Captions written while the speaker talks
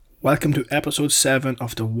Welcome to episode 7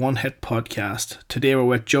 of the One Hit Podcast. Today we're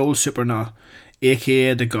with Joel Surprenant,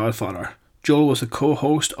 aka the Godfather. Joel was the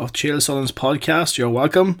co-host of Chael Sonnen's podcast, You're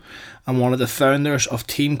Welcome, and one of the founders of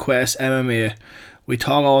Team Quest MMA. We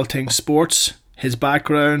talk all things sports, his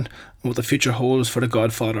background, and what the future holds for the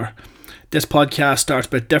Godfather. This podcast starts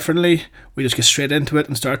a bit differently. We just get straight into it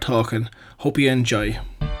and start talking. Hope you enjoy.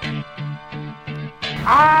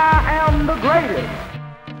 I am the greatest.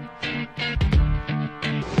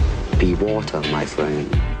 Be water, my friend.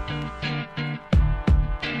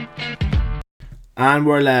 And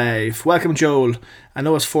we're live. Welcome, Joel. I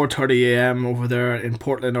know it's 4:30 a.m. over there in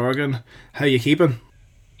Portland, Oregon. How you keeping?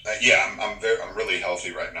 I'm really healthy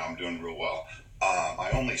right now. I'm doing real well. I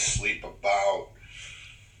only sleep about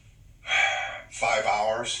 5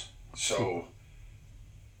 hours. So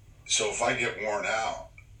if I get worn out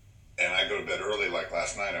and I go to bed early, like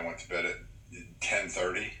last night, I went to bed at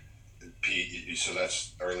 10:30. So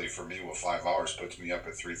that's early for me. Well, 5 hours puts me up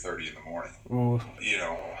at 3:30 in the morning. Oh.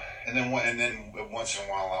 And then once in a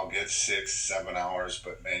while I'll get 6-7 hours.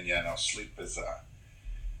 But man, sleep's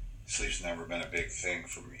never been a big thing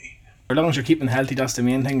for me. As long as you're keeping healthy, that's the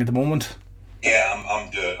main thing at the moment. Yeah,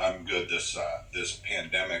 I'm good. I'm good. This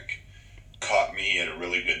pandemic caught me at a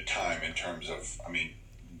really good time in terms of,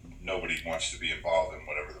 nobody wants to be involved in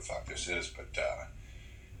whatever the fuck this is, but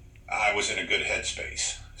I was in a good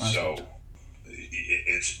headspace. So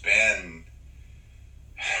it's been,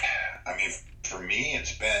 for me,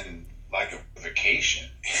 it's been like a vacation.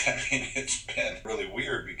 It's been really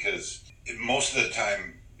weird because most of the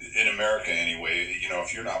time in America anyway,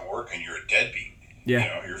 if you're not working, you're a deadbeat.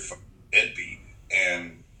 Yeah. You're a deadbeat.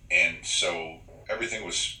 And so everything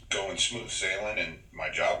was going smooth sailing and my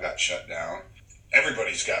job got shut down.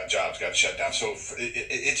 Everybody's jobs got shut down. So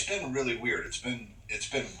it's been really weird. It's been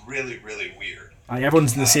really, really weird.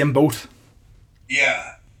 Everyone's in the same boat.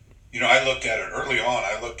 Yeah. I looked at it early on.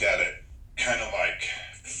 I looked at it kind of like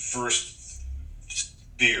first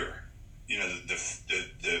fear, the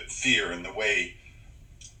fear and the way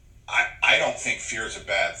I don't think fear is a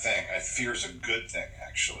bad thing. Fear is a good thing,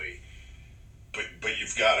 actually. But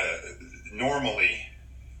you've got to, normally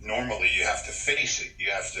you have to face it.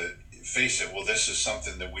 You have to face it. Well, this is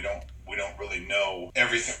something that we don't really know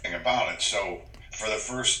everything about it. So for the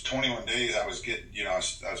first 21 days, I was getting, I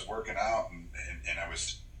was working out and I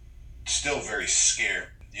was still very scared.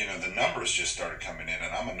 The numbers just started coming in,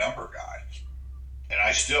 and I'm a number guy. And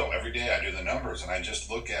I still, every day I do the numbers, and I just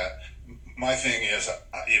look at, my thing is,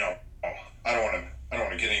 I don't want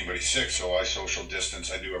to get anybody sick, so I social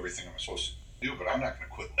distance, I do everything I'm supposed to do, but I'm not going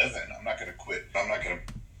to quit living. I'm not going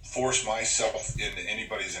to force myself into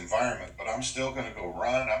anybody's environment, but I'm still going to go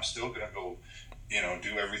run. I'm still going to go,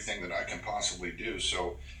 do everything that I can possibly do.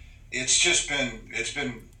 So it's been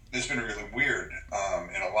really weird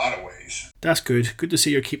in a lot of ways. That's good. Good to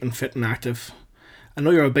see you're keeping fit and active. I know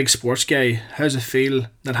you're a big sports guy. How's it feel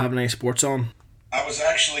not having any sports on? I was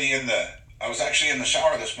actually in the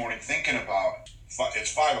shower this morning thinking about,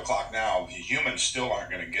 it's 5 o'clock now. The humans still aren't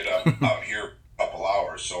going to get up out here a couple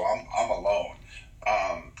hours, so I'm alone.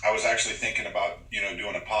 I was actually thinking about,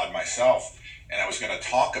 doing a pod myself, and I was going to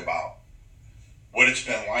talk about what it's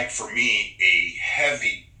been like for me, a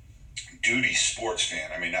heavy duty sports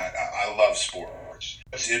fan. I love sports.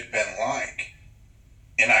 What's it been like?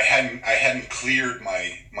 And I hadn't cleared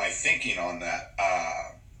my thinking on that.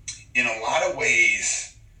 In a lot of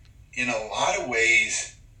ways,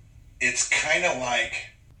 it's kind of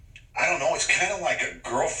like, I don't know, it's kind of like a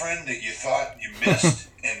girlfriend that you thought you missed,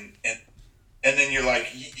 and then you're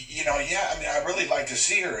like, I really like to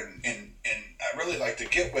see her, and I really like to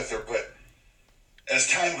get with her, but as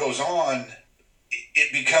time goes on,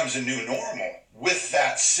 it becomes a new normal. With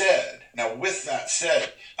that said,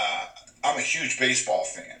 I'm a huge baseball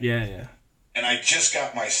fan. Yeah. And I just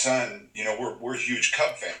got my son, we're huge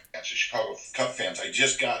Cub fans, Chicago Cub fans. I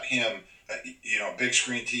just got him, big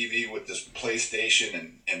screen TV with this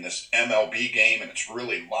PlayStation and this MLB game, and it's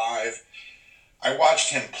really live. I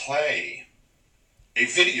watched him play a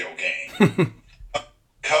video game, the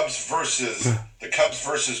Cubs versus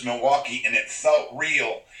Milwaukee, and it felt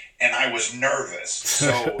real, and I was nervous.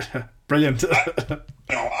 So brilliant.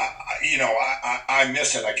 I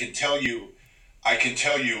miss it. I can tell you,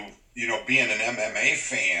 being an MMA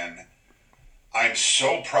fan, I'm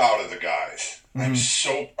so proud of the guys. Mm-hmm. I'm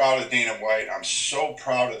so proud of Dana White. I'm so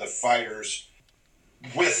proud of the fighters.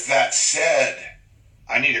 With that said,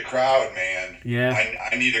 I need a crowd, man. Yeah.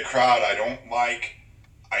 I need a crowd. I don't like,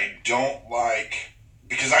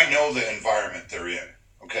 because I know the environment they're in.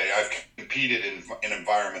 Okay, I've competed in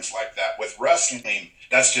environments like that. With wrestling,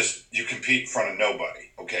 that's just, you compete in front of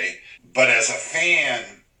nobody, okay? But as a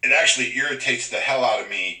fan, it actually irritates the hell out of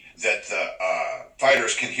me that the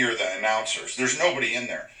fighters can hear the announcers. There's nobody in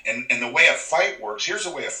there. And the way a fight works, here's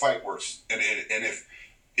the way a fight works. And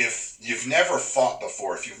if you've never fought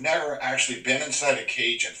before, if you've never actually been inside a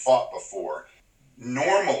cage and fought before,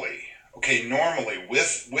 normally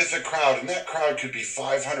with a crowd, and that crowd could be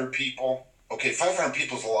 500 people. Okay, 500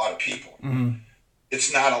 people is a lot of people. Mm-hmm.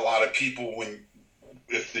 It's not a lot of people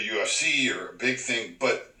if the UFC or a big thing,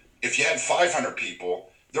 but if you had 500 people,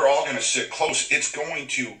 they're all going to sit close. It's going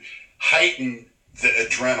to heighten the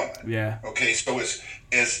adrenaline. Yeah. Okay, so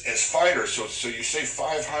as fighters, so you say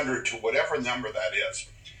 500 to whatever number that is.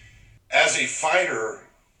 As a fighter,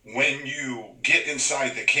 when you get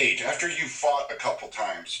inside the cage, after you fought a couple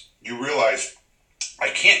times, you realize I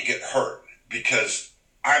can't get hurt because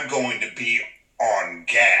I'm going to be on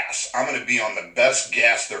gas. I'm going to be on the best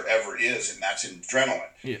gas there ever is, and that's adrenaline.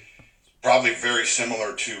 Yeah. Probably very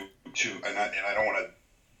similar to and I don't want to.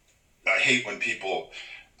 I hate when people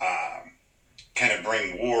kind of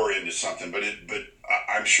bring war into something, but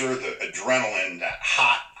I'm sure the adrenaline, that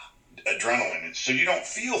hot adrenaline, so you don't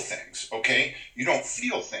feel things. Okay, you don't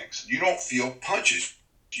feel things. You don't feel punches.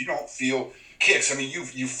 You don't feel kicks. I mean, you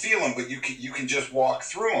feel them, but you can just walk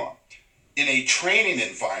through them. In a training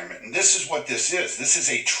environment, and this is what this is. This is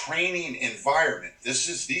a training environment.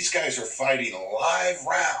 These guys are fighting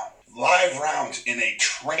live rounds in a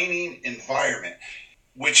training environment,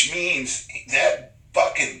 which means that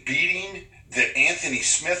fucking beating that Anthony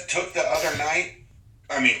Smith took the other night.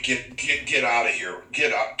 I mean, get out of here.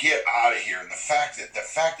 Get out of here. And the fact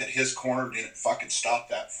that his corner didn't fucking stop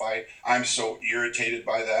that fight, I'm so irritated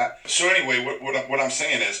by that. So anyway, what I'm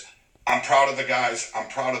saying is, I'm proud of the guys. I'm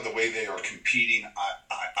proud of the way they are competing.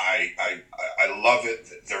 I love it.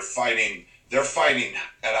 They're fighting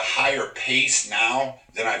at a higher pace now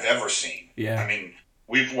than I've ever seen. Yeah. I mean,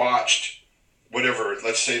 we've watched whatever.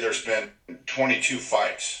 Let's say there's been 22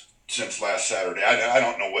 fights since last Saturday. I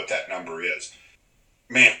don't know what that number is.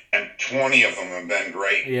 Man, and 20 of them have been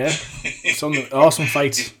great. Yeah. Some awesome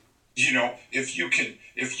fights. You know, if you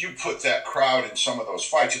put that crowd in some of those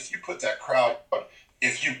fights, if you put that crowd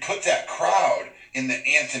in the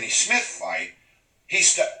Anthony Smith fight,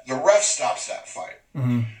 the ref stops that fight.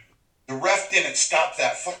 Mm-hmm. The ref didn't stop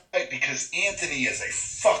that fight because Anthony is a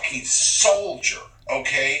fucking soldier,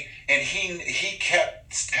 okay? And he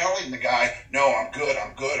kept telling the guy, no, I'm good.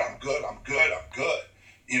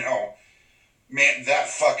 You know, man, that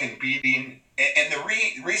fucking beating. And the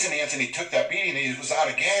reason Anthony took that beating, he was out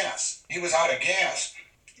of gas. You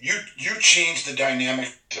changed the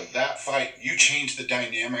dynamics of that fight. You changed the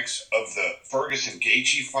dynamics of the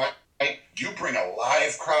Ferguson-Gaethje fight. You bring a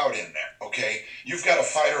live crowd in there, okay? You've got a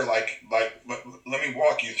fighter like let me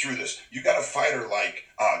walk you through this. You got a fighter like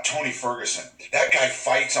Tony Ferguson. That guy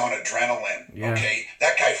fights on adrenaline, okay?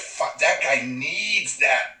 That guy needs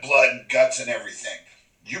that blood and guts and everything.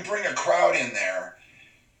 You bring a crowd in there,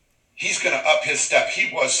 he's going to up his step. He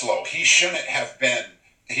was slow. He shouldn't have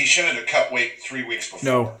cut weight 3 weeks before.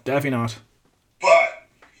 No, definitely not. But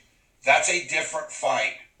that's a different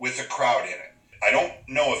fight with a crowd in it. I don't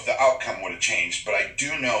know if the outcome would have changed, but I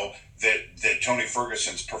do know that Tony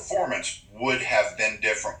Ferguson's performance would have been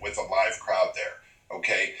different with a live crowd there.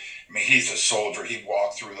 Okay, I mean, he's a soldier. He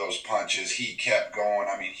walked through those punches. He kept going.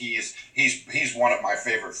 I mean, he's one of my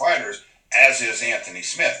favorite fighters, as is Anthony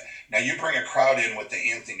Smith. Now you bring a crowd in with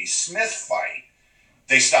the Anthony Smith fight,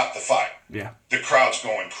 they stop the fight. Yeah, the crowd's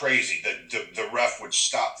going crazy. The ref would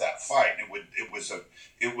stop that fight. It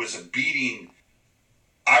was a beating.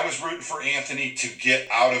 I was rooting for Anthony to get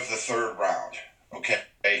out of the third round. Okay,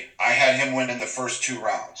 I had him win in the first 2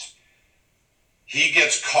 rounds. He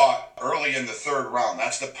gets caught early in the third round.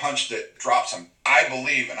 That's the punch that drops him. I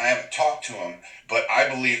believe, and I haven't talked to him, but I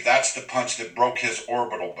believe that's the punch that broke his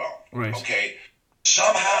orbital bone. Right. Okay.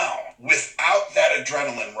 Somehow, without that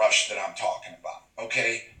adrenaline rush that I'm talking about,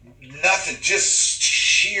 okay, nothing, just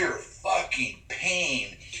sheer fucking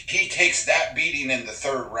pain. He takes that beating in the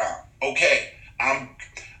third round. Okay, I'm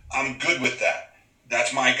good with that.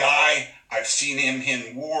 That's my guy. I've seen him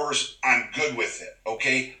in wars. I'm good with it.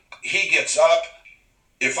 Okay, he gets up.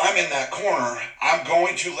 If I'm in that corner, I'm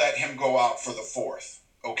going to let him go out for the 4th.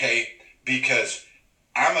 Okay, because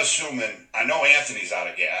I'm assuming, I know Anthony's out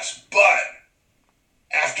of gas, but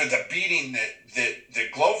after the beating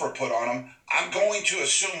that Glover put on him, I'm going to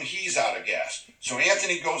assume he's out of gas. So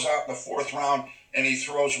Anthony goes out in the 4th round and he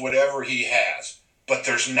throws whatever he has, but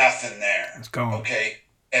there's nothing there. It's gone. Okay?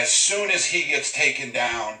 As soon as he gets taken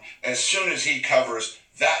down, as soon as he covers,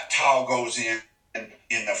 that towel goes in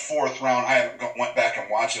in the fourth round. I haven't went back and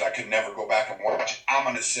watched it. I could never go back and watch it. I'm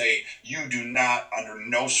going to say you do not, under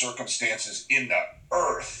no circumstances in the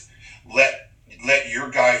earth, let your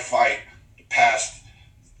guy fight past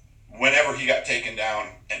whenever he got taken down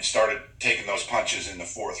and started taking those punches in the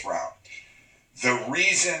fourth round. The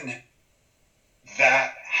reason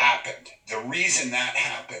that happened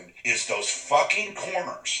is those fucking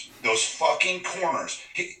corners.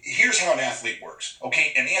 Here's how an athlete works,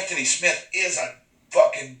 okay? And Anthony Smith is a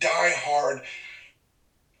fucking diehard.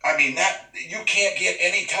 I mean, that you can't get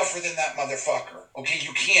any tougher than that motherfucker, okay?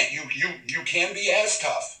 You can't. You can be as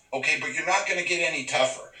tough, okay, but you're not going to get any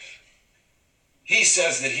tougher. He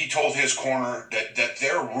says that he told his corner that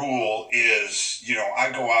their rule is, I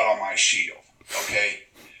go out on my shield, okay?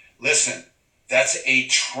 Listen, that's a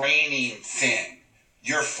training thing.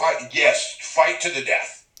 Fight to the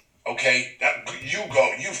death, okay?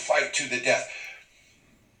 You fight to the death.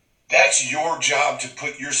 That's your job to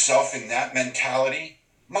put yourself in that mentality.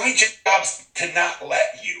 My job's to not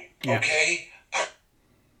let you, okay?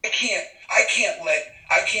 I can't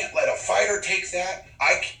let a fighter take that.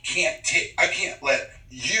 I can't let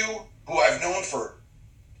you, who I've known for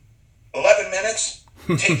 11 minutes,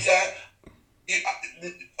 take that.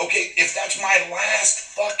 Okay, if that's my last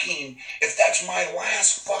fucking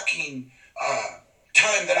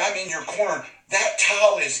time that I'm in your corner, that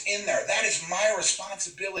towel is in there. That is my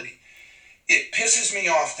responsibility. It pisses me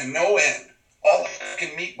off to no end. All the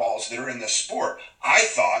fucking meatballs that are in the sport. I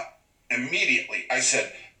thought immediately, I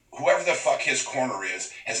said, whoever the fuck his corner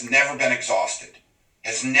is has never been exhausted.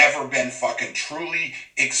 Has never been fucking truly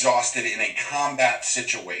exhausted in a combat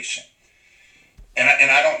situation.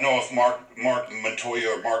 And I don't know if Mark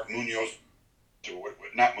Montoya or Mark Munoz, or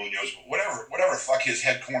not Munoz, but whatever fuck his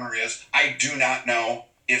head corner is, I do not know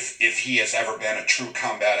if he has ever been a true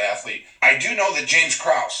combat athlete. I do know that James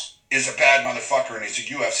Krause is a bad motherfucker and he's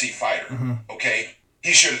a UFC fighter, okay?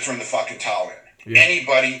 He should have thrown the fucking towel in. Yeah.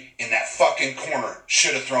 Anybody in that fucking corner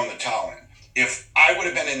should have thrown the towel in. If I would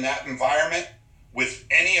have been in that environment with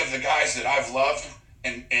any of the guys that I've loved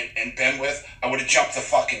and been with, I would have jumped the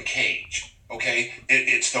fucking cage. Okay,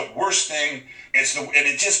 it's the worst thing. And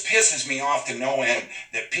it just pisses me off to no end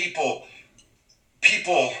that people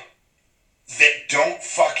that don't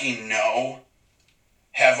fucking know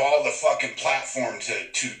have all the fucking platform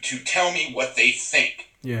to tell me what they think.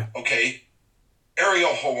 Yeah. Okay, Ariel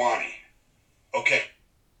Helwani. Okay,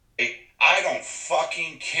 I don't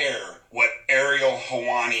fucking care what Ariel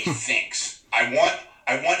Helwani thinks. I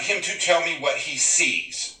want him to tell me what he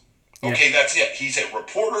sees. Okay, that's it. He's a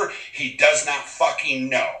reporter. He does not fucking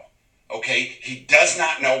know. Okay? He does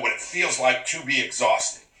not know what it feels like to be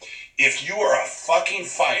exhausted. If you are a fucking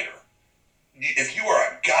fighter, if you are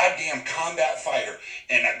a goddamn combat fighter,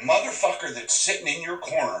 and a motherfucker that's sitting in your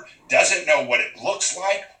corner doesn't know what it looks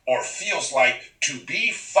like or feels like to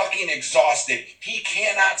be fucking exhausted, he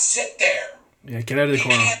cannot sit there. Yeah, get out of the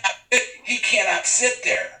corner. He cannot sit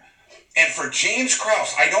there. And for James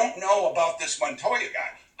Krause, I don't know about this Montoya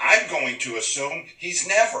guy. I'm going to assume he's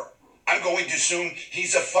never. I'm going to assume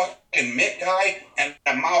he's a fucking mitt guy and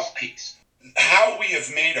a mouthpiece. How we have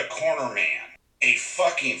made a corner man a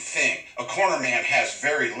fucking thing. A corner man has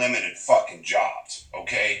very limited fucking jobs,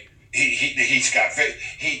 okay? He's got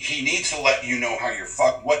he needs to let you know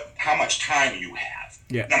how much time you have.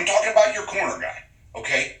 Yeah. And I'm talking about your corner guy,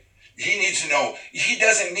 okay? He needs to know. He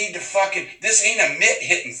doesn't need to fucking. This ain't a mitt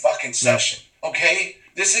hitting fucking session, okay?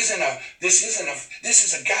 This is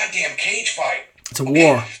a goddamn cage fight. It's a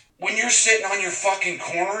war. When you're sitting on your fucking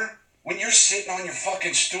corner, when you're sitting on your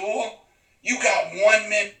fucking stool, you got 1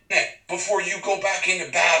 minute before you go back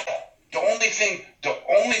into battle. The only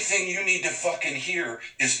thing you need to fucking hear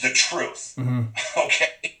is the truth. Mm-hmm.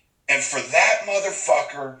 Okay? And for that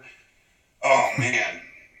motherfucker, oh man,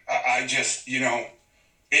 I just,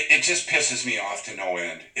 it just pisses me off to no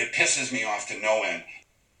end. It pisses me off to no end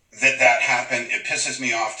that happened. It pisses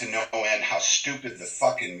me off to no end how stupid the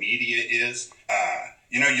fucking media is.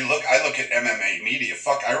 I look at MMA media.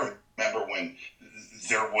 I remember when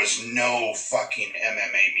there was no fucking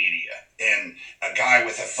MMA media, and a guy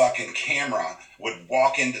with a fucking camera would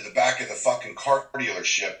walk into the back of the fucking car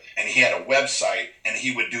dealership, and he had a website, and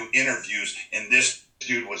he would do interviews, and this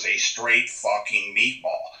dude was a straight fucking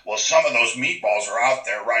meatball. Well, some of those meatballs are out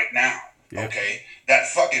there right now. Yeah. Okay, that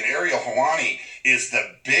fucking Ariel Helwani is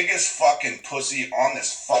the biggest fucking pussy on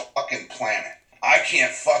this fucking planet. I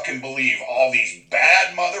can't fucking believe all these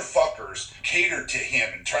bad motherfuckers cater to him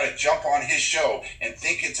and try to jump on his show and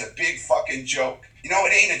think it's a big fucking joke. It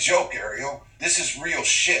ain't a joke, Ariel. This is real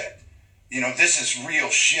shit. This is real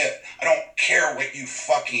shit. I don't care what you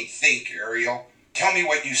fucking think, Ariel. Tell me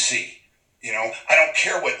what you see. You know, I don't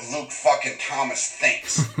care what Luke fucking Thomas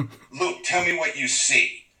thinks. Luke, tell me what you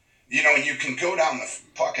see. You know, and you can go down the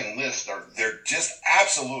fucking list. They're just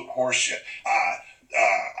absolute horseshit.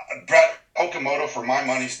 Brett Okamoto, for my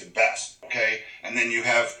money's the best. Okay, and then you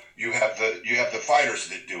have the fighters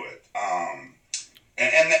that do it.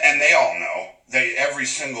 And they all know. Every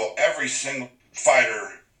single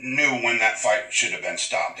fighter knew when that fight should have been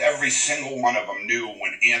stopped. Every single one of them knew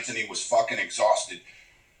when Anthony was fucking exhausted.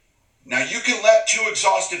 Now you can let two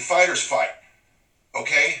exhausted fighters fight.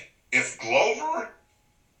 Okay? If Glover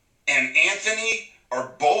and Anthony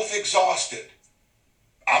are both exhausted,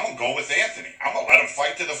 I'm going to go with Anthony. I'm going to let him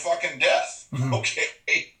fight to the fucking death. Mm-hmm.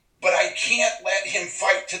 Okay? But I can't let him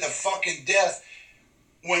fight to the fucking death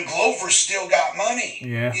when Glover's still got money.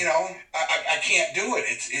 Yeah. You know, I can't do it.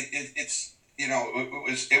 It's you know,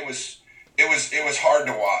 it was hard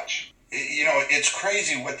to watch. You know, it's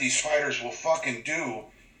crazy what these fighters will fucking do,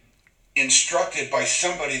 instructed by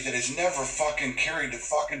somebody that has never fucking carried the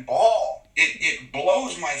fucking ball. It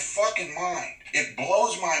blows my fucking mind. It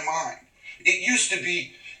blows my mind. It used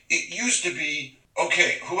to be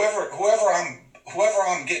okay, whoever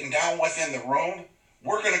I'm getting down with in the room,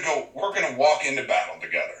 we're gonna walk into battle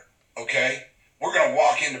together. Okay? We're gonna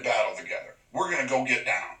walk into battle together. We're gonna go get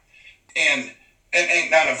down. And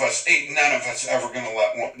ain't none of us ever gonna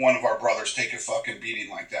let one of our brothers take a fucking beating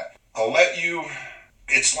like that. I'll let you.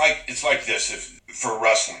 It's like this for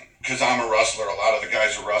wrestling, because I'm a wrestler. A lot of the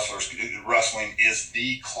guys are wrestlers. Wrestling is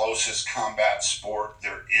the closest combat sport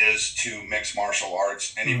there is to mixed martial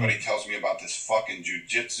arts. Anybody tells me about this fucking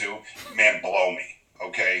jiu-jitsu, man, blow me.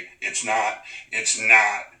 Okay, it's not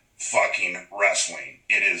fucking wrestling.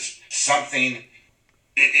 It is something.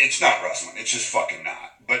 It's not wrestling. It's just fucking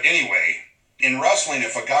not. But anyway, in wrestling,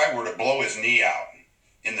 if a guy were to blow his knee out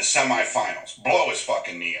in the semifinals, blow his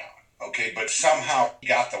fucking knee out, okay, but somehow he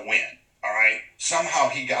got the win, all right? Somehow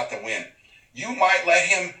he got the win. You might let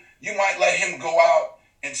him go out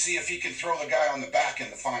and see if he can throw the guy on the back in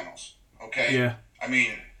the finals, okay? Yeah. I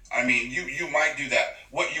mean, you might do that.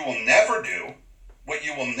 What you will never do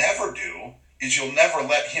is you'll never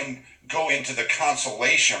let him go into the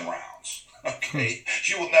consolation rounds, okay?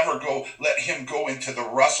 You will never let him go into the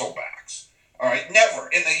wrestlebacks. All right, never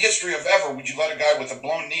in the history of ever would you let a guy with a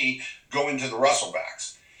blown knee go into the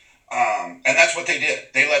wrestlebacks. And that's what they did.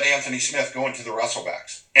 They let Anthony Smith go into the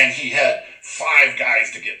wrestlebacks, and he had 5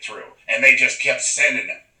 guys to get through, and they just kept sending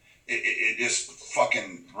him. It is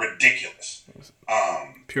fucking ridiculous.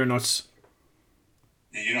 Pure nuts.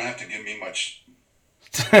 You don't have to give me much.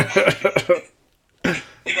 You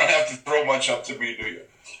don't have to throw much up to me, do you?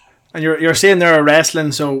 And you're saying they're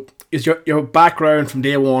wrestling, so is your background from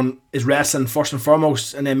day one is wrestling first and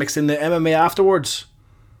foremost, and then mixed in the MMA afterwards?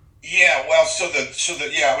 Yeah, well,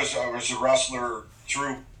 I was a wrestler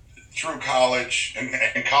through college,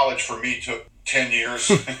 and college for me took 10 years.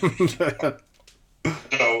 So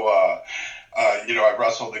I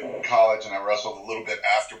wrestled in college, and I wrestled a little bit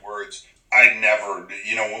afterwards. I never,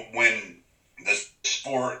 when the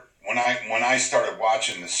sport, when I started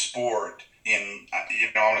watching the sport in, I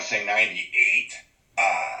want to say 98,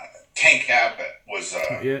 Tank Abbott was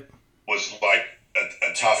like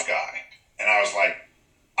a tough guy, and I was like,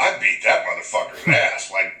 I beat that motherfucker's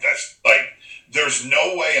ass. There's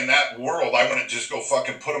no way in that world I wouldn't just go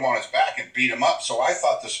fucking put him on his back and beat him up. So I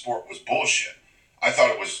thought the sport was bullshit. I thought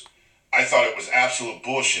it was absolute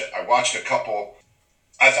bullshit. I watched a couple.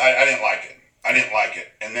 I didn't like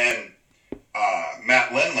it. And then Matt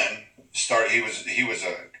Lindland started. He was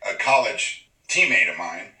a college teammate of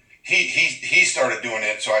mine. He started doing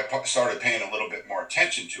it, so I started paying a little bit more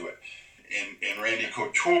attention to it. And Randy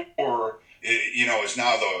Couture, is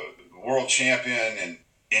now the world champion. And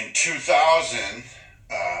in 2000,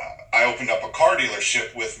 I opened up a car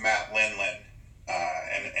dealership with Matt Lindland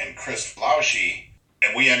and Chris Lauschi,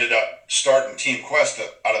 and we ended up starting Team Quest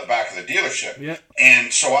out of the back of the dealership. Yeah.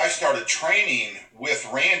 And so I started training with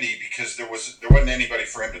Randy because there wasn't anybody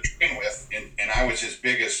for him to train with, and I was his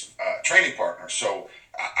biggest training partner. So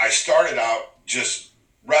I started out just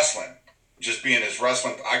wrestling, just being his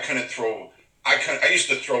wrestling. I used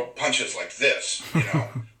to throw punches like this,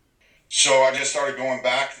 So I just started going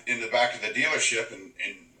back in the back of the dealership and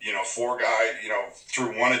 4 guys,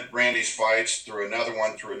 through one of Randy's fights, through another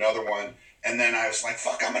one. And then I was like,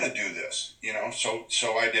 fuck, I'm going to do this,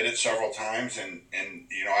 So I did it several times, and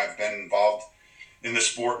I've been involved in the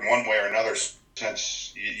sport in one way or another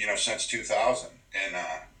since 2000. And,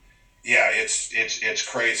 it's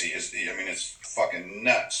crazy. It's fucking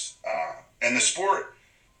nuts. And the sport,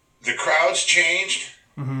 the crowd's changed.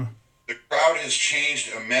 Mm-hmm. The crowd has changed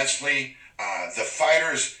immensely. The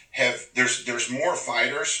fighters there's more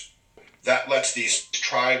fighters that lets these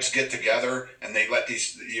tribes get together, and they let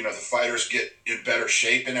these, the fighters get in better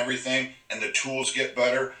shape and everything, and the tools get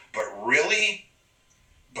better. But really,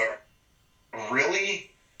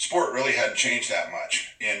 sport really hadn't changed that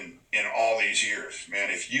much in all these years,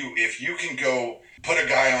 man. If you can go put a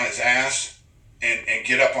guy on his ass and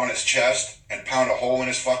get up on his chest and pound a hole in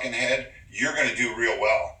his fucking head, you're going to do real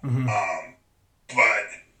well.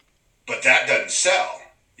 But that doesn't sell.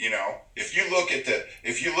 If you look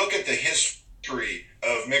at the history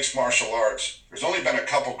of mixed martial arts, there's only been a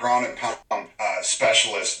couple ground and pound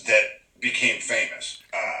specialists that became famous.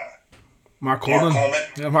 Mark Coleman.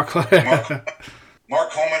 Yeah, Mark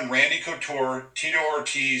Coleman, Randy Couture, Tito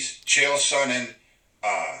Ortiz, Chael Sonnen,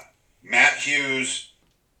 Matt Hughes,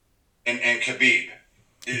 and Khabib.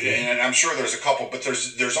 Okay. And I'm sure there's a couple, but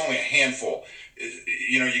there's only a handful.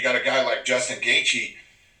 You got a guy like Justin Gaethje,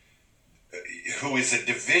 who is a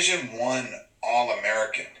Division I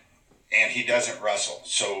All-American, and he doesn't wrestle.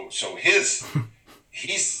 So his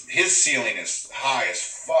ceiling is high as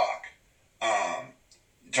fuck.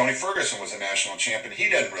 Tony Ferguson was a national champion. He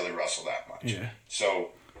doesn't really wrestle that much. Yeah.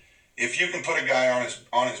 So if you can put a guy on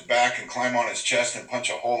his back and climb on his chest and punch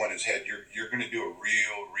a hole in his head, you're going to do it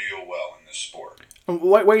real well in this sport.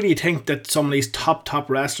 Why do you think that some of these top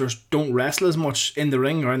wrestlers don't wrestle as much in the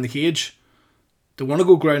ring or in the cage? They want to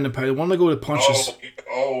go ground and pound. They want to go to punches.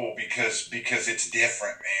 Because it's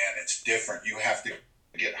different, man. It's different. You have to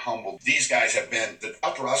get humbled. These guys the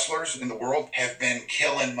top wrestlers in the world have been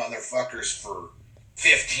killing motherfuckers for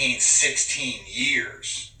 15, 16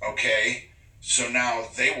 years, okay? So now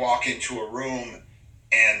they walk into a room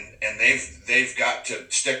and they've got to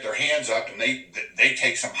stick their hands up, and they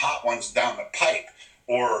take some hot ones down the pipe,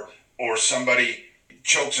 or somebody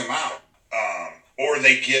chokes them out, or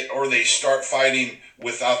they start fighting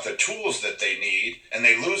without the tools that they need, and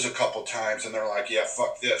they lose a couple times, and they're like, yeah,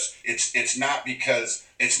 fuck this. It's not because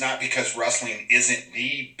wrestling isn't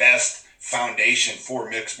the best foundation for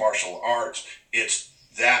mixed martial arts. It's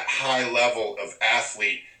that high level of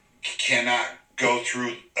athlete cannot go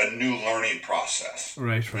through a new learning process.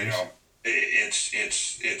 Right. It's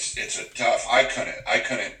a tough. I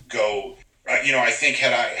couldn't go. I think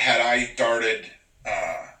had I started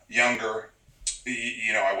younger,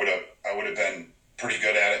 I would have been pretty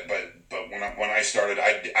good at it. But when I started,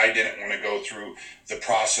 I didn't want to go through the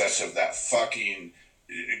process of that fucking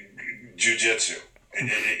jiu-jitsu.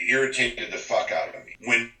 It irritated the fuck out of me.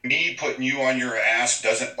 When me putting you on your ass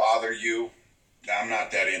doesn't bother you, I'm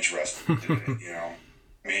not that interested in it, I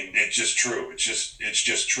mean, it's just true. It's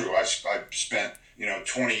just true. I've spent,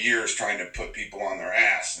 20 years trying to put people on their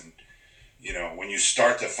ass, and, when you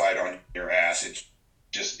start the fight on your ass, it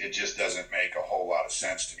just doesn't make a whole lot of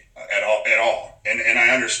sense to me at all. And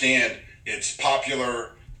I understand it's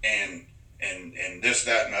popular and this,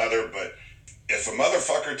 that, and the other, but if a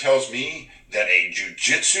motherfucker tells me that a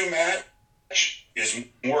jiu-jitsu match is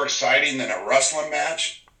more exciting than a wrestling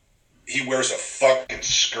match, he wears a fucking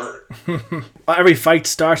skirt. Every fight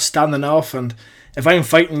starts standing off, and if I'm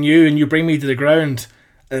fighting you and you bring me to the ground,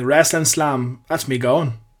 a wrestling slam, that's me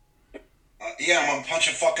gone. Yeah, I'm gonna punch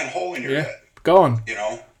a fucking hole in your head. Gone.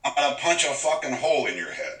 I'm gonna punch a fucking hole in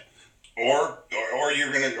your head, or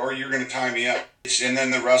you're gonna tie me up. And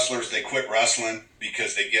then the wrestlers, they quit wrestling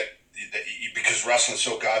because because wrestling's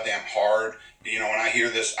so goddamn hard. When I hear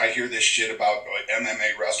this shit about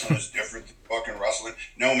MMA wrestling is different than fucking wrestling.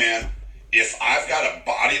 No, man. If I've got a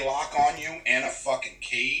body lock on you and a fucking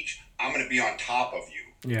cage, I'm going to be on top of you.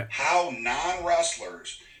 Yeah. How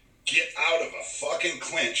non-wrestlers get out of a fucking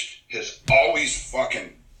clinch has always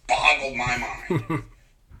fucking boggled my mind.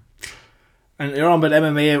 And you're on about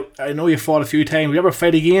MMA. I know you fought a few times. Will you ever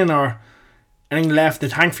fight again, or anything left in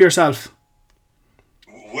the tank for yourself?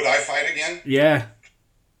 Would I fight again? Yeah.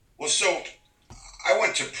 Well, so I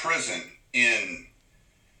went to prison in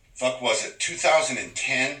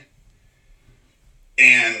 2010,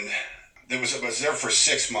 and I was there for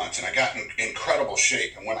 6 months, and I got in incredible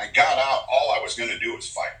shape. And when I got out, all I was going to do was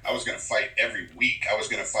fight. I was going to fight every week. I was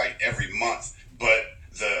going to fight every month. But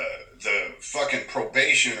the fucking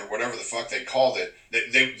probation, or whatever the fuck they called it,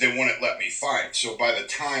 they wouldn't let me fight. So by the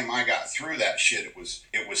time I got through that shit, it was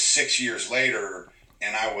 6 years later,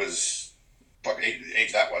 and I was fuck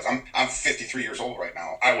age that was. I'm 53 years old right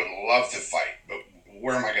now. I would love to fight, but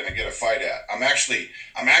where am I going to get a fight at? I'm actually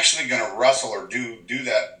going to wrestle or do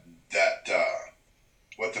that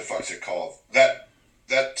what the fuck's it called? That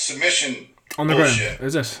submission on the bullshit. ground.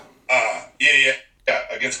 Is it? Yeah,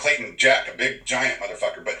 against Clayton Jack, a big giant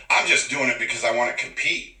motherfucker. But I'm just doing it because I want to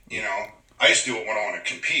compete. I just do it when I want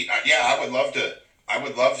to compete. I would love to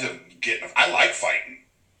get. I like fighting.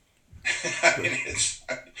 I mean,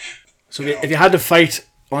 So if you had to fight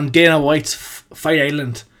on Dana White's Fight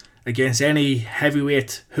Island against any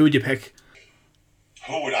heavyweight, who would you pick?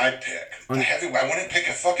 Who would I pick? A heavyweight? I wouldn't pick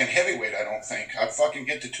a fucking heavyweight, I don't think. I'd fucking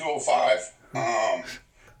get to 205.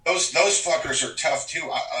 Those fuckers are tough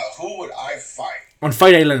too. Who would I fight? On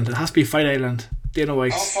Fight Island. It has to be Fight Island. Dana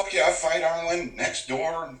White's. Oh, fuck yeah. I fight Ireland next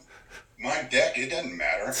door. My deck. It doesn't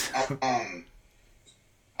matter. I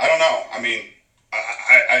don't know. I mean,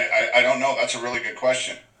 I don't know. That's a really good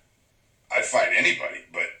question. I'd fight anybody,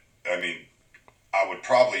 but I mean, I would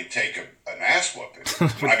probably take an ass whooping.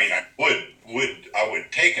 I mean, I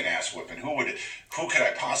would take an ass whooping. Who could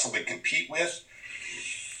I possibly compete with?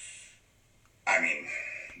 I mean,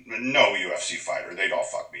 no UFC fighter. They'd all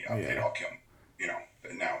fuck me up. Yeah. They'd all kill me.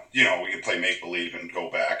 Now, we could play make believe and go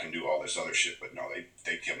back and do all this other shit, but no,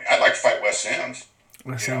 they'd kill me. I'd like to fight Wes Sims.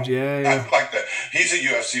 Wes Sims, yeah. I'd like that. He's a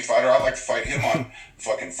UFC fighter. I'd like to fight him on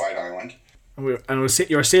fucking Fight Island. And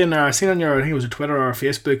you were saying there, I seen on your, I think it was a Twitter or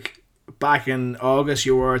Facebook, back in August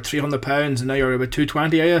you were 300 pounds and now you're about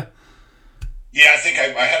 220, are you? Yeah, I think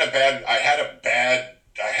I had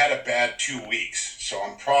a bad 2 weeks, so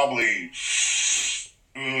I'm probably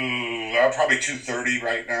 230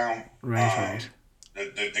 right now. Right.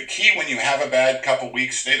 The key when you have a bad couple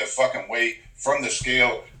weeks, stay the fucking way from the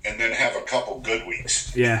scale, and then have a couple good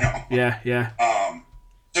weeks. Yeah, yeah.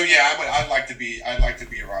 So yeah, I'd like to be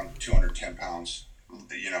around 210 pounds,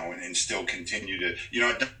 and still continue to,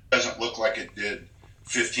 it doesn't look like it did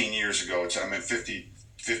 15 years ago. I'm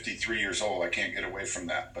 53 years old. I can't get away from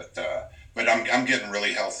that, but I'm getting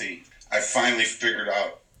really healthy. I finally figured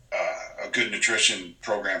out a good nutrition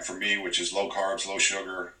program for me, which is low carbs, low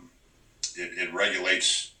sugar. It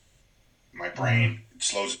regulates my brain. It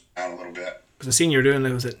slows it down a little bit. Was I seen you're doing,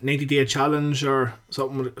 was it 90-day challenge or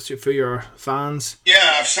something for your fans?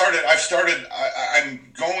 Yeah, I've started.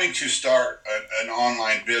 I'm going to start an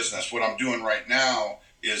online business. What I'm doing right now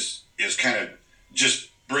is kind of just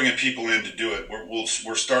bringing people in to do it.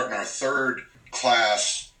 We're starting our third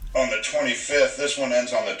class on the 25th. This one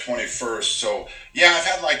ends on the 21st. So yeah, I've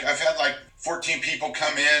had like 14 people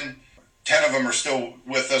come in. 10 of them are still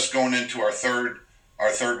with us going into our third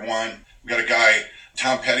one. We got a guy,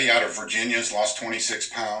 Tom Petty, out of Virginia, has lost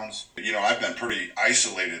 26 pounds. I've been pretty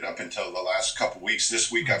isolated up until the last couple weeks.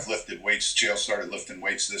 This week I've lifted weights. Chael started lifting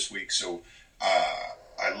weights this week, so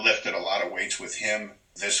I lifted a lot of weights with him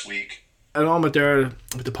this week. And on with the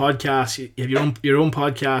podcast, you have your own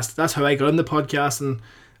podcast. That's how I got in the podcast, and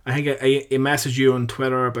I think I messaged you on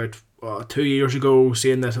Twitter about 2 years ago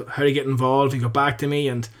saying that how to get involved. You got back to me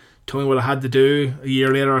and told me what I had to do. A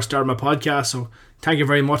year later I started my podcast, so thank you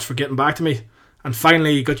very much for getting back to me and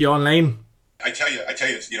finally got you online. I tell you,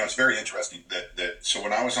 it's very interesting that so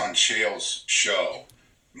when I was on Chael's show,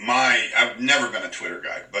 I've never been a Twitter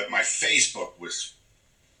guy, but my Facebook was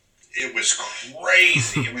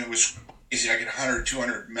crazy. I mean, it was crazy. I get 100,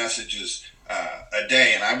 200 messages a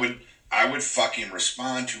day, and I would fucking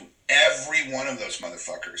respond to every one of those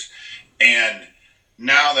motherfuckers. And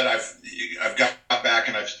now that I've got back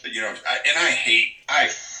and I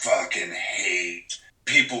fucking hate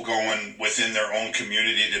people going within their own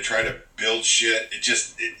community to try to build shit. It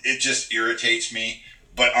just irritates me.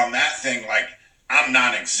 But on that thing, like, I'm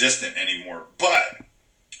non-existent anymore. But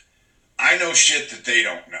I know shit that they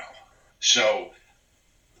don't know. So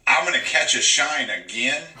I'm going to catch a shine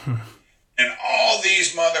again. And all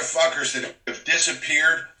these motherfuckers that have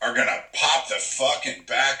disappeared are going to pop the fucking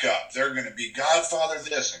back up. They're going to be Godfather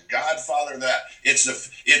this and Godfather that.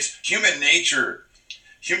 It's human nature.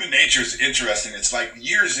 Human nature is interesting. It's like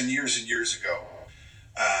years and years and years ago.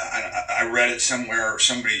 I read it somewhere.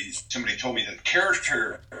 Somebody told me that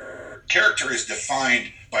character is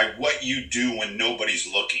defined by what you do when nobody's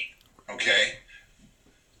looking. Okay?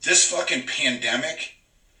 This fucking pandemic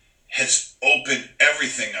has opened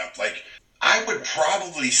everything up. Like, I would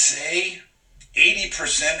probably say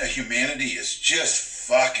 80% of humanity is just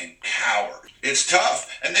fucking cowards. It's tough,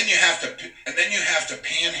 and then you have to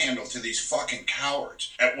panhandle to these fucking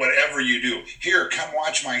cowards at whatever you do. Here, come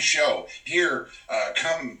watch my show. Here,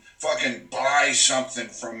 come fucking buy something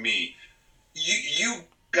from me. You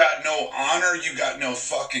got no honor. You got no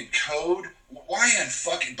fucking code. Why in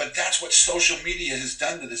fucking? But that's what social media has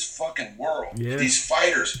done to this fucking world. Yeah. These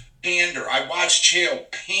fighters pander. I watched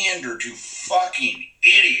Chael pander to fucking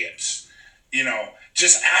idiots.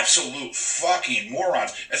 Just absolute fucking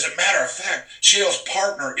morons. As a matter of fact, Chael's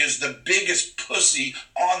partner is the biggest pussy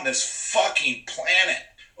on this fucking planet.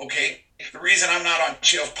 Okay? The reason I'm not on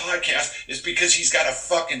Chael's podcast is because he's got a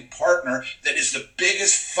fucking partner that is the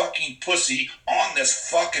biggest fucking pussy on this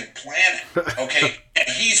fucking planet. Okay? And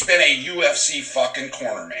he's been a UFC fucking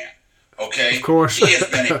corner man. Okay? Of course. He has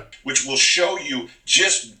been, which will show you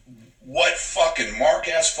just what fucking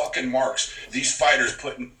mark-ass fucking marks these fighters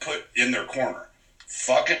put in their corner.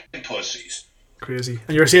 Fucking pussies. Crazy.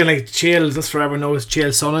 And you were saying like Chael, that's forever knows Chael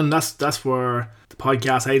Sonnen. That's where the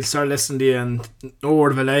podcast I started listening to you, and no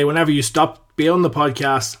word of a lie. Whenever you stop being on the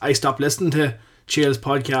podcast, I stopped listening to Chael's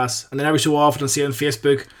podcast, and then every so often I see on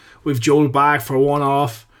Facebook we've Joel back for one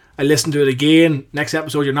off. I listen to it again. Next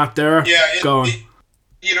episode you're not there. Yeah, gone.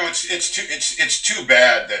 It's too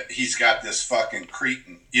bad that he's got this fucking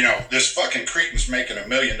cretin. This fucking cretin's making $1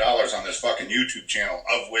 million on this fucking YouTube channel,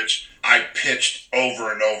 of which I pitched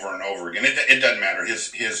over and over and over again. It doesn't matter.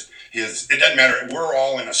 It doesn't matter. We're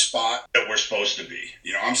all in a spot that we're supposed to be.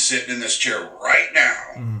 I'm sitting in this chair right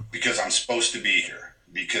now because I'm supposed to be here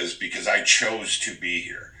because I chose to be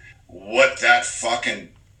here. What that fucking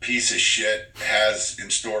piece of shit has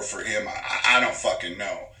in store for him, I don't fucking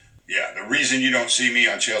know. Yeah, the reason you don't see me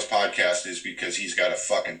on Chael's podcast is because he's got a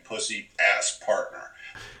fucking pussy-ass partner.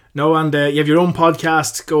 No, and you have your own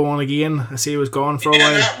podcast going again. I see it was gone for a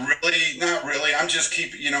while. Not really. I'm just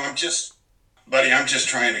buddy, I'm just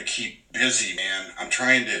trying to keep busy, man. I'm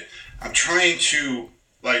trying to,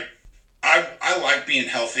 like, I like being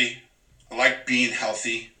healthy. I like being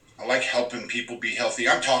healthy. I like helping people be healthy.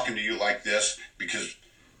 I'm talking to you like this because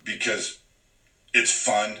it's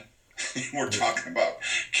fun. We're talking about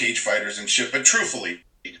cage fighters and shit, but truthfully,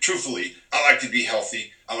 I like to be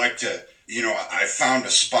healthy. I like to, I found a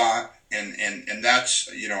spot, and that's,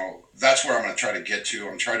 that's where I'm going to try to get to.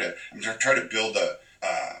 I'm trying to build a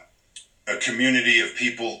community of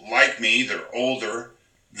people like me. They're older,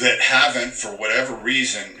 that haven't, for whatever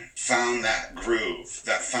reason, found that groove,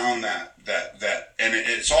 that and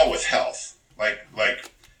it's all with health. Like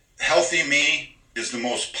healthy me is the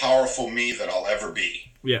most powerful me that I'll ever be.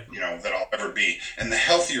 Yeah. That I'll ever be. And the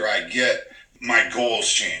healthier I get, my goals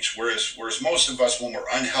change. Whereas most of us, when we're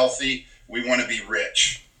unhealthy, we want to be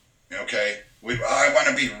rich. Okay? I want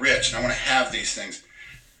to be rich and I want to have these things.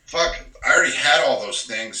 Fuck, I already had all those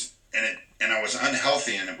things, and I was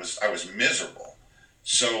unhealthy, and I was miserable.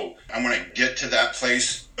 So I want to get to that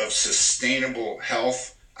place of sustainable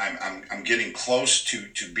health. I'm getting close to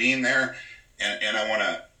being there, and I want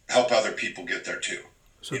to help other people get there too.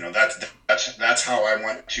 So, that's how I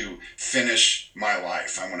want to finish my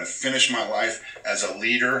life. I want to finish my life as a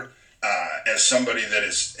leader, as somebody that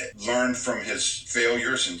has learned from his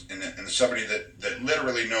failures, and somebody that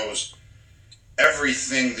literally knows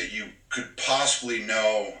everything that you could possibly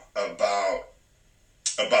know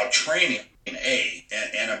about training, A,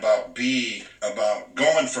 and about B, about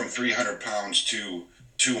going from 300 pounds to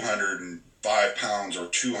 205 pounds or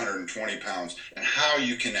 220 pounds, and how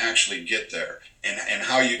you can actually get there, and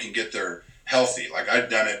how you can get there healthy. Like, I've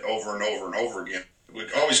done it over and over and over again.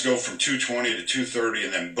 We always go from 220 to 230,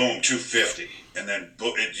 and then boom, 250, and then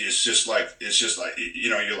it's just like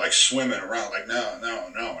you're like swimming around, like no,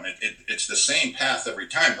 and it's the same path every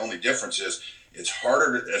time. The only difference is it's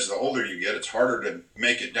harder as the older you get. It's harder to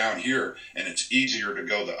make it down here, and it's easier to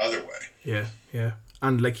go the other way. Yeah.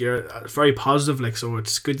 And like, you're very positive, like, so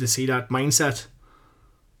it's good to see that mindset.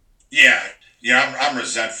 Yeah. I'm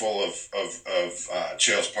resentful of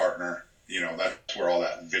Chael's partner. That's where all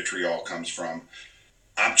that vitriol comes from.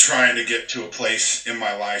 I'm trying to get to a place in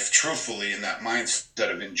my life, truthfully, in that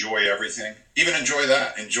mindset of enjoy everything. Even enjoy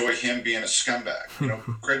that. Enjoy him being a scumbag.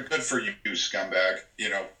 Good for you, scumbag.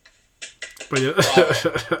 But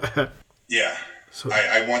yeah. So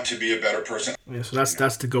I want to be a better person. Yeah, so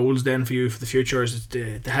that's the goals then for you for the future, is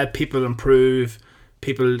to help people improve,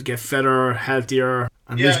 people get fitter, healthier,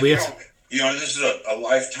 and lose weight. This is a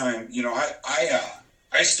lifetime.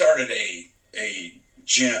 I started a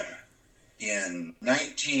gym in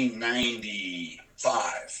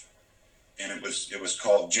 1995, and it was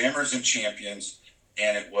called Jammers and Champions,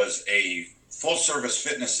 and it was a full service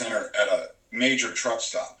fitness center at a major truck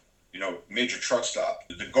stop.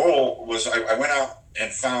 The goal was I went out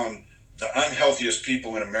and found the unhealthiest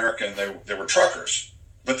people in America, and they were truckers,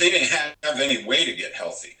 but they didn't have any way to get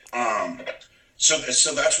healthy. So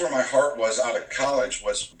that's where my heart was out of college,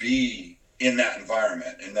 was be in that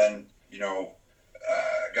environment. And then,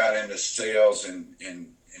 got into sales and in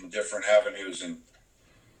different avenues. And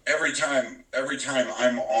every time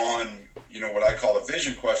I'm on, what I call a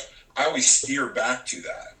vision quest, I always steer back to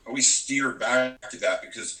that.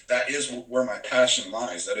 Because that is where my passion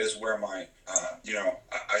lies. That is where my,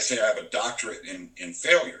 I say I have a doctorate in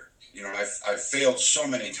failure. I've failed so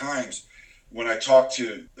many times. When I talk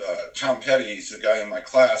to Tom Petty, he's the guy in my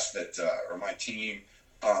class or my team,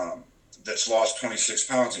 that's lost 26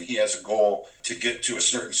 pounds, and he has a goal to get to a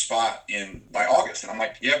certain spot by August. And I'm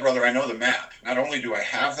like, yeah, brother, I know the map. Not only do I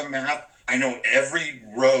have the map, I know every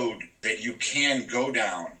road that you can go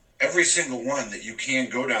down, every single one that you can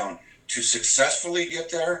go down to successfully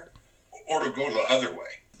get there or to go the other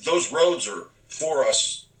way. Those roads are for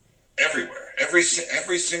us everywhere. Every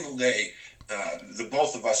single day, the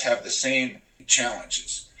both of us have the same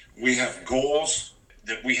challenges. We have goals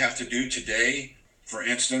that we have to do today. For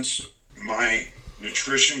instance, my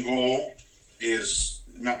nutrition goal is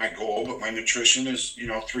not my goal, but my nutrition is,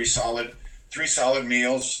 three solid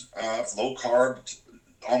meals, low carb,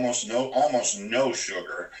 almost no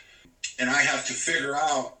sugar. And I have to figure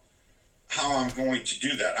out how I'm going to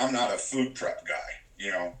do that. I'm not a food prep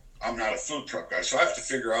guy, I'm not a food prep guy. So I have to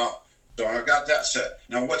figure out, so I've got that set.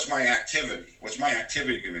 Now, what's my activity? What's my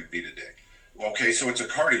activity going to be today? Okay, so it's a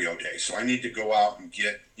cardio day, so I need to go out and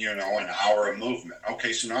get, an hour of movement.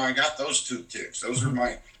 Okay, so now I got those two tips. Those are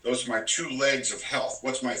my two legs of health.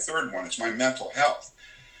 What's my third one? It's my mental health.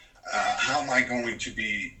 How am I going to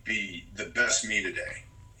be the best me today?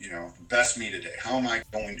 Best me today. How am I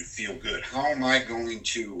going to feel good? How am I going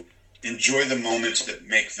to enjoy the moments that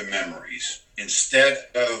make the memories instead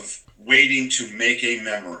of waiting to make a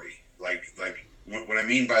memory? Like what I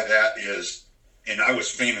mean by that is, and I was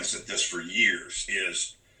famous at this for years,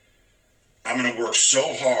 is I'm going to work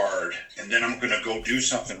so hard and then I'm going to go do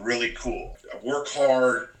something really cool. I work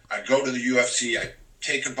hard. I go to the UFC. I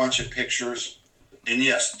take a bunch of pictures. And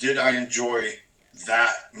yes, did I enjoy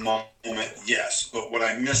that moment? Yes. But what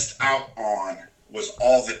I missed out on was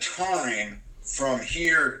all the time from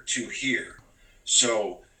here to here.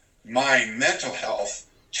 So my mental health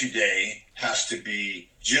today has to be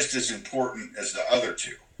just as important as the other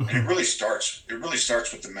two. And it really starts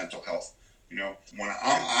with the mental health. When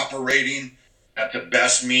I'm operating at the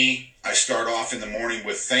best me, I start off in the morning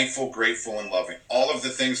with thankful, grateful, and loving. All of the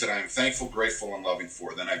things that I'm thankful, grateful, and loving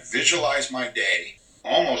for. Then I visualize my day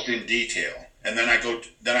almost in detail, and then I go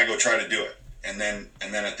try to do it. And then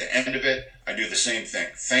at the end of it, I do the same thing.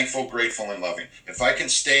 Thankful, grateful, and loving. If I can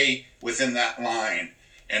stay within that line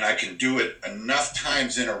and I can do it enough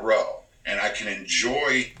times in a row and I can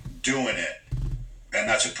enjoy doing it, and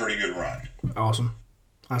that's a pretty good run. Awesome.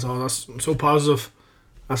 That's all. That's so positive.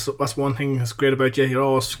 That's one thing that's great about you. You're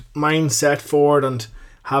always mindset forward and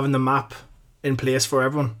having the map in place for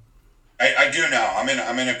everyone. I do now. I'm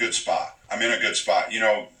in a good spot. When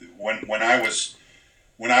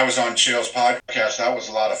I was on Chael's podcast, that was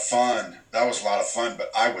a lot of fun. But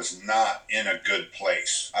I was not in a good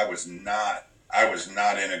place. I was not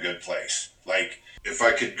in a good place. Like, if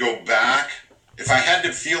I could go back, if I had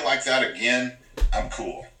to feel like that again, I'm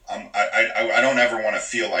cool. I don't ever want to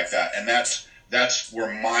feel like that. And that's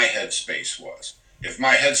where my headspace was. If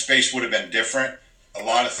my headspace would have been different, a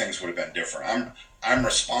lot of things would have been different. I'm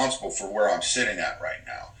responsible for where I'm sitting at right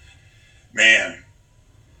now. Man,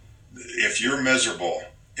 if you're miserable,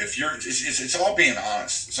 it's all being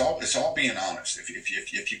honest. It's all being honest. If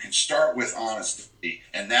you can start with honesty,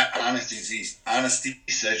 and that honesty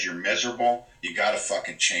says you're miserable, you gotta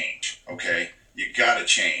fucking change. Okay, you gotta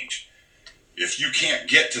change. If you can't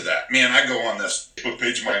get to that, man, I go on this Facebook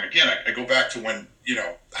page of mine again. I go back to when,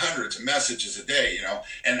 hundreds of messages a day,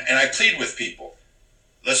 and I plead with people.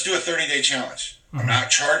 Let's do a 30-day challenge. I'm not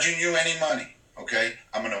charging you any money. Okay,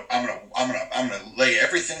 I'm gonna lay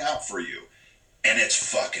everything out for you, and it's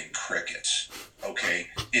fucking crickets. Okay,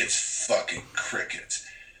 it's fucking crickets.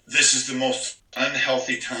 This is the most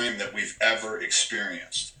unhealthy time that we've ever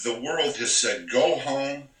experienced. The world has said, go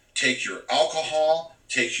home, take your alcohol,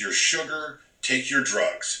 take your sugar, take your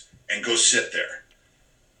drugs, and go sit there.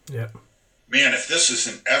 Yeah. Man, if this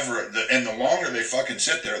isn't ever, and the longer they fucking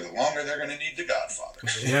sit there, the longer they're going to need the Godfather.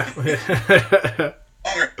 Yeah.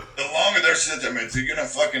 The longer they're sitting there, man, you're going to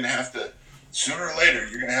fucking have to, sooner or later,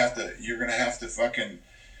 you're going to have to fucking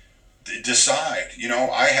decide.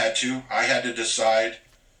 I had to decide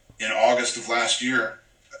in August of last year,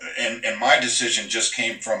 and my decision just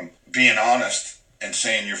came from being honest and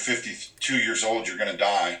saying, you're 52 years old, you're going to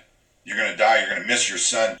die. You're going to miss your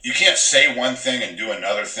son. You can't say one thing and do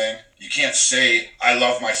another thing. You can't say, I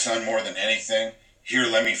love my son more than anything. Here,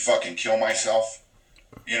 let me fucking kill myself.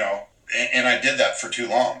 And I did that for too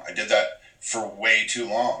long. I did that for way too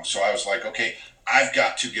long. So I was like, okay, I've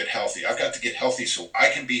got to get healthy. I've got to get healthy so I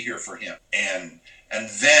can be here for him. And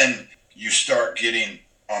then you start getting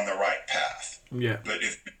on the right path. Yeah. But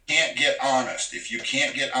if you can't get honest, and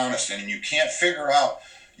you can't figure out,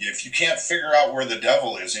 if you can't figure out where the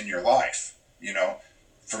devil is in your life,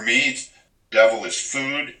 for me, the devil is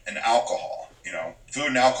food and alcohol,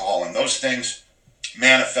 and those things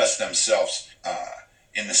manifest themselves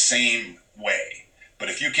in the same way. But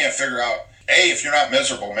if you can't figure out, if you're not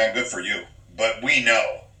miserable, man, good for you. But we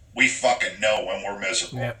fucking know when we're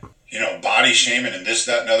miserable. Yep. Body shaming and this,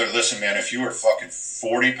 that, and other. Listen, man, if you are fucking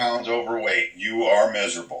 40 pounds overweight, you are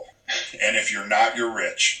miserable. And if you're not, you're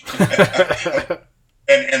rich.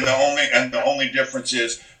 And the only difference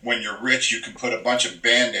is when you're rich, you can put a bunch of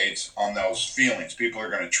Band-Aids on those feelings. People are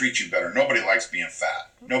going to treat you better. Nobody likes being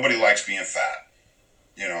fat.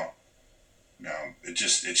 No,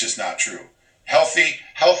 it's just not true.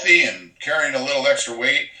 Healthy and carrying a little extra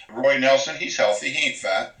weight. Roy Nelson, he's healthy. He ain't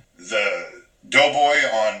fat. The doughboy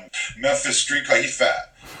on Memphis Street, he's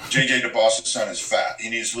fat. JJ DeBoss's son is fat. He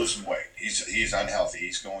needs to lose some weight. He's unhealthy.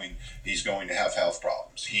 He's going to have health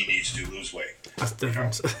problems. He needs to lose weight. That's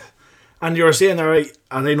different. And you were saying there, right,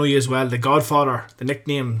 and I know you as well, the Godfather, the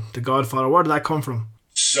nickname, the Godfather. Where did that come from?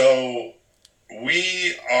 So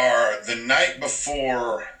we are the night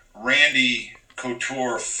before Randy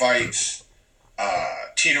Couture fights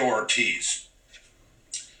Tito Ortiz.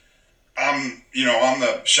 I'm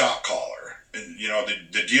the shot caller.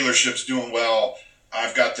 The dealership's doing well.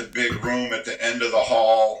 I've got the big room at the end of the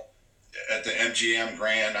hall at the MGM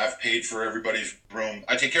Grand. I've paid for everybody's room.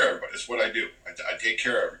 I take care of everybody. That's what I do. I take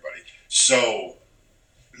care of everybody. So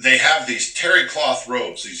they have these terry cloth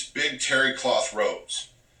robes, these big terry cloth robes.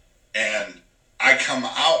 And I come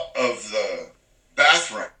out of the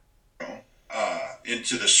bathroom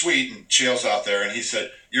into the suite, and Chael's out there, and he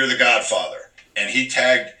said, "You're the Godfather." And he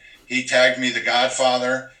tagged me the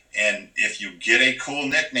Godfather. And if you get a cool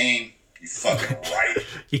nickname, you fucking right.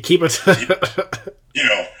 You keep it. You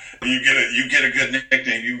get a good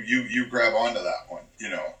nickname. You grab onto that one.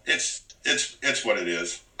 It's what it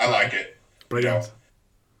is. I like it. Brilliant.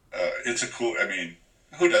 It's a cool. I mean,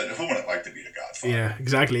 who wouldn't like to be the Godfather? Yeah,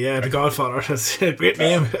 exactly. Yeah, the Godfather. That's a great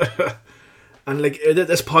name. And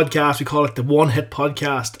this podcast, we call it the One Hit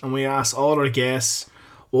Podcast, and we ask all our guests,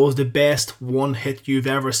 what was the best one hit you've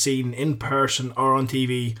ever seen in person or on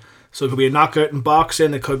TV? So it could be a knockout in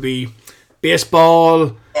boxing, it could be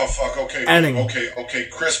baseball. Oh fuck! Okay. Anything. Okay.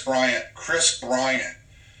 Chris Bryant.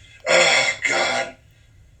 Oh God.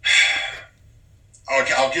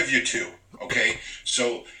 Okay, I'll give you two. Okay,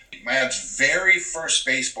 so Mad's very first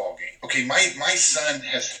baseball game. Okay, my son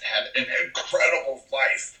has had an incredible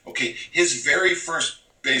life. Okay, his very first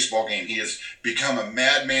baseball game, he has become a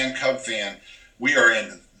madman Cub fan. We are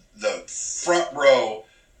in the front row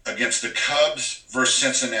against the Cubs versus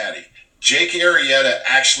Cincinnati. Jake Arrieta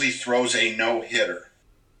actually throws a no-hitter.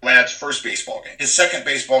 Lad's first baseball game. His second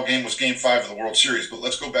baseball game was Game 5 of the World Series, but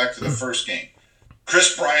let's go back to the first game.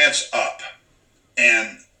 Chris Bryant's up,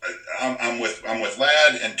 and I'm with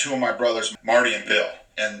Lad and two of my brothers, Marty and Bill,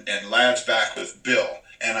 and Lad's back with Bill,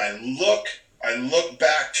 and I look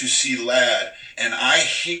back to see Lad, and I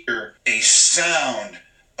hear a sound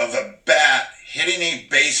of a bat hitting a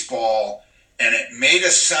baseball, and it made a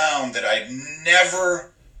sound that I'd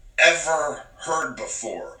never ever heard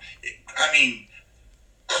before.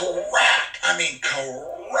 Crack.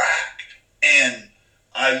 And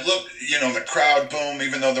I looked, the crowd, boom,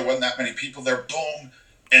 even though there wasn't that many people there, boom,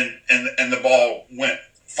 and the ball went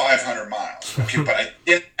 500 miles. Okay, but I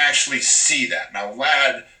didn't actually see that. Now,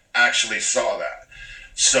 Lad actually saw that.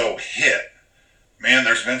 So hit. Man,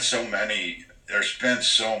 there's been so many hits.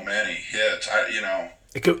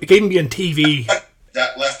 It could even be on TV.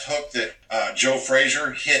 That left hook that Joe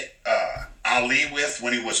Frazier hit Ali with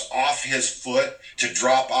when he was off his foot to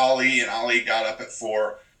drop Ali, and Ali got up at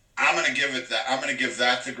 4. I'm gonna give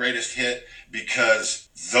that the greatest hit because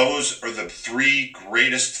those are the 3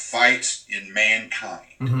 greatest fights in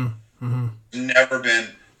mankind. Mm-hmm. Mm-hmm.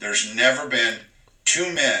 There's never been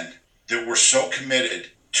 2 men that were so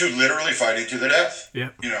committed to literally fighting to the death. Yeah.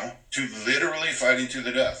 To literally fighting to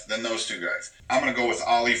the death than those 2 guys. I'm gonna go with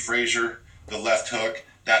Ali Frazier, the left hook.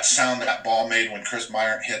 That sound that ball made when Chris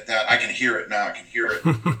Bryant hit that, I can hear it now. I can hear it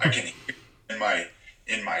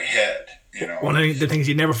in my head. One of the things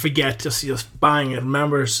you never forget, just bang, it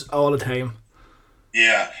remembers all the time.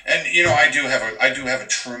 Yeah, and I do have a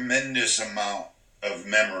tremendous amount of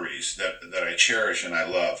memories that I cherish and I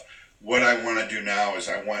love. What I want to do now is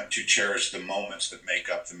I want to cherish the moments that make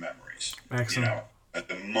up the memories. Excellent. At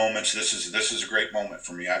the moments, this is a great moment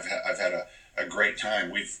for me. I've had a great time.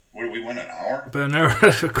 We went an hour? About an hour.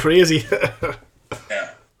 Crazy.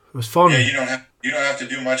 Yeah. It was fun. Yeah, you don't have to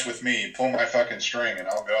do much with me. You pull my fucking string and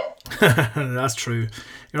I'll go. That's true.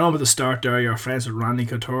 At the start there, you're friends with Randy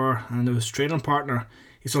Couture and his training partner.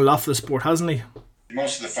 He's done a lot for the sport, hasn't he?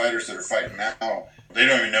 Most of the fighters that are fighting now, They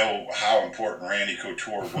don't even know how important Randy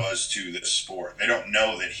Couture was to this sport. They don't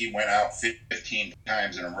know that he went out 15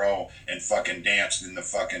 times in a row and fucking danced in the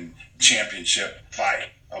fucking championship fight.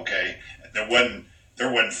 Okay, there wasn't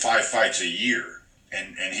 5 fights a year,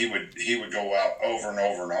 and he would go out over and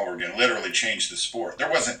over and over again, literally change the sport. There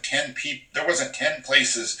wasn't 10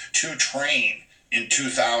 places to train in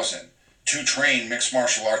 2000. To train mixed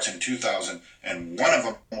martial arts in 2000, and one of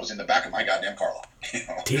them was in the back of my goddamn car lot.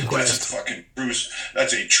 Team Quest.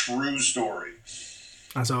 That's a true story.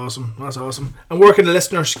 That's awesome. And where can the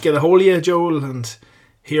listeners get a hold of you, Joel, and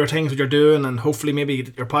hear things that you're doing, and hopefully maybe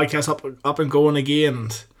get your podcast up and going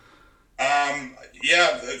again?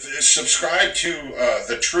 Subscribe to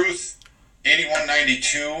The Truth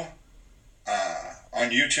 8192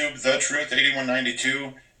 on YouTube. The Truth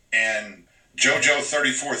 8192, and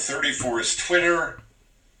JoJo3434 is Twitter,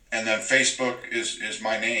 and then Facebook is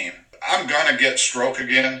my name. I'm gonna get stroke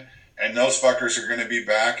again, and those fuckers are gonna be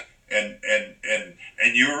back. And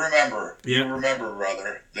you remember,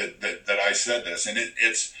 brother, that I said this, and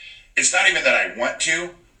it's not even that I want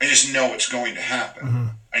to. I just know it's going to happen. Mm-hmm.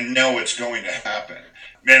 I know it's going to happen.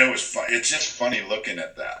 Man, it was fun. It's just funny looking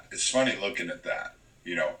at that. It's funny looking at that.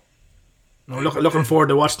 You know. No, looking forward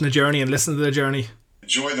to watching the journey and listening to the journey.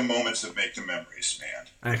 Enjoy the moments that make the memories, man.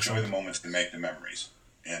 Excellent. Enjoy the moments that make the memories.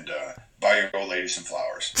 And buy your old lady some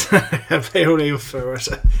flowers. Buy your old lady flowers.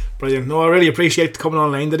 Brilliant. No, I really appreciate coming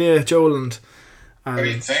online today, Joel. And I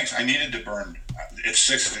mean, thanks. I needed to burn. It's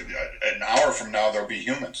an hour from now, there'll be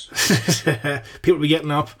humans. People will be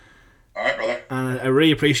getting up. All right, brother. And I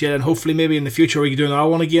really appreciate it. And hopefully maybe in the future we can do another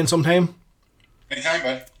one again sometime. Anytime,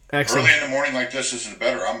 bud. Excellent. Early in the morning like this is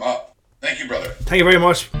better. I'm up. Thank you, brother. Thank you very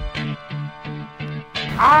much.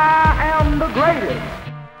 I am the greatest.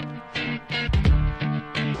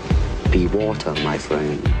 Be water, my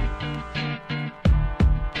friend.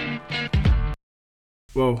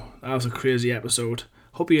 Whoa, that was a crazy episode.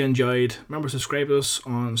 Hope you enjoyed. Remember to subscribe to us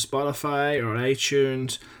on Spotify or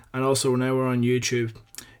iTunes, and also now we're on YouTube.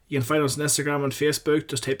 You can find us on Instagram and Facebook.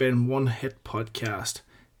 Just type in One Hit Podcast.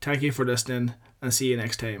 Thank you for listening, and see you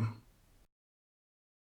next time.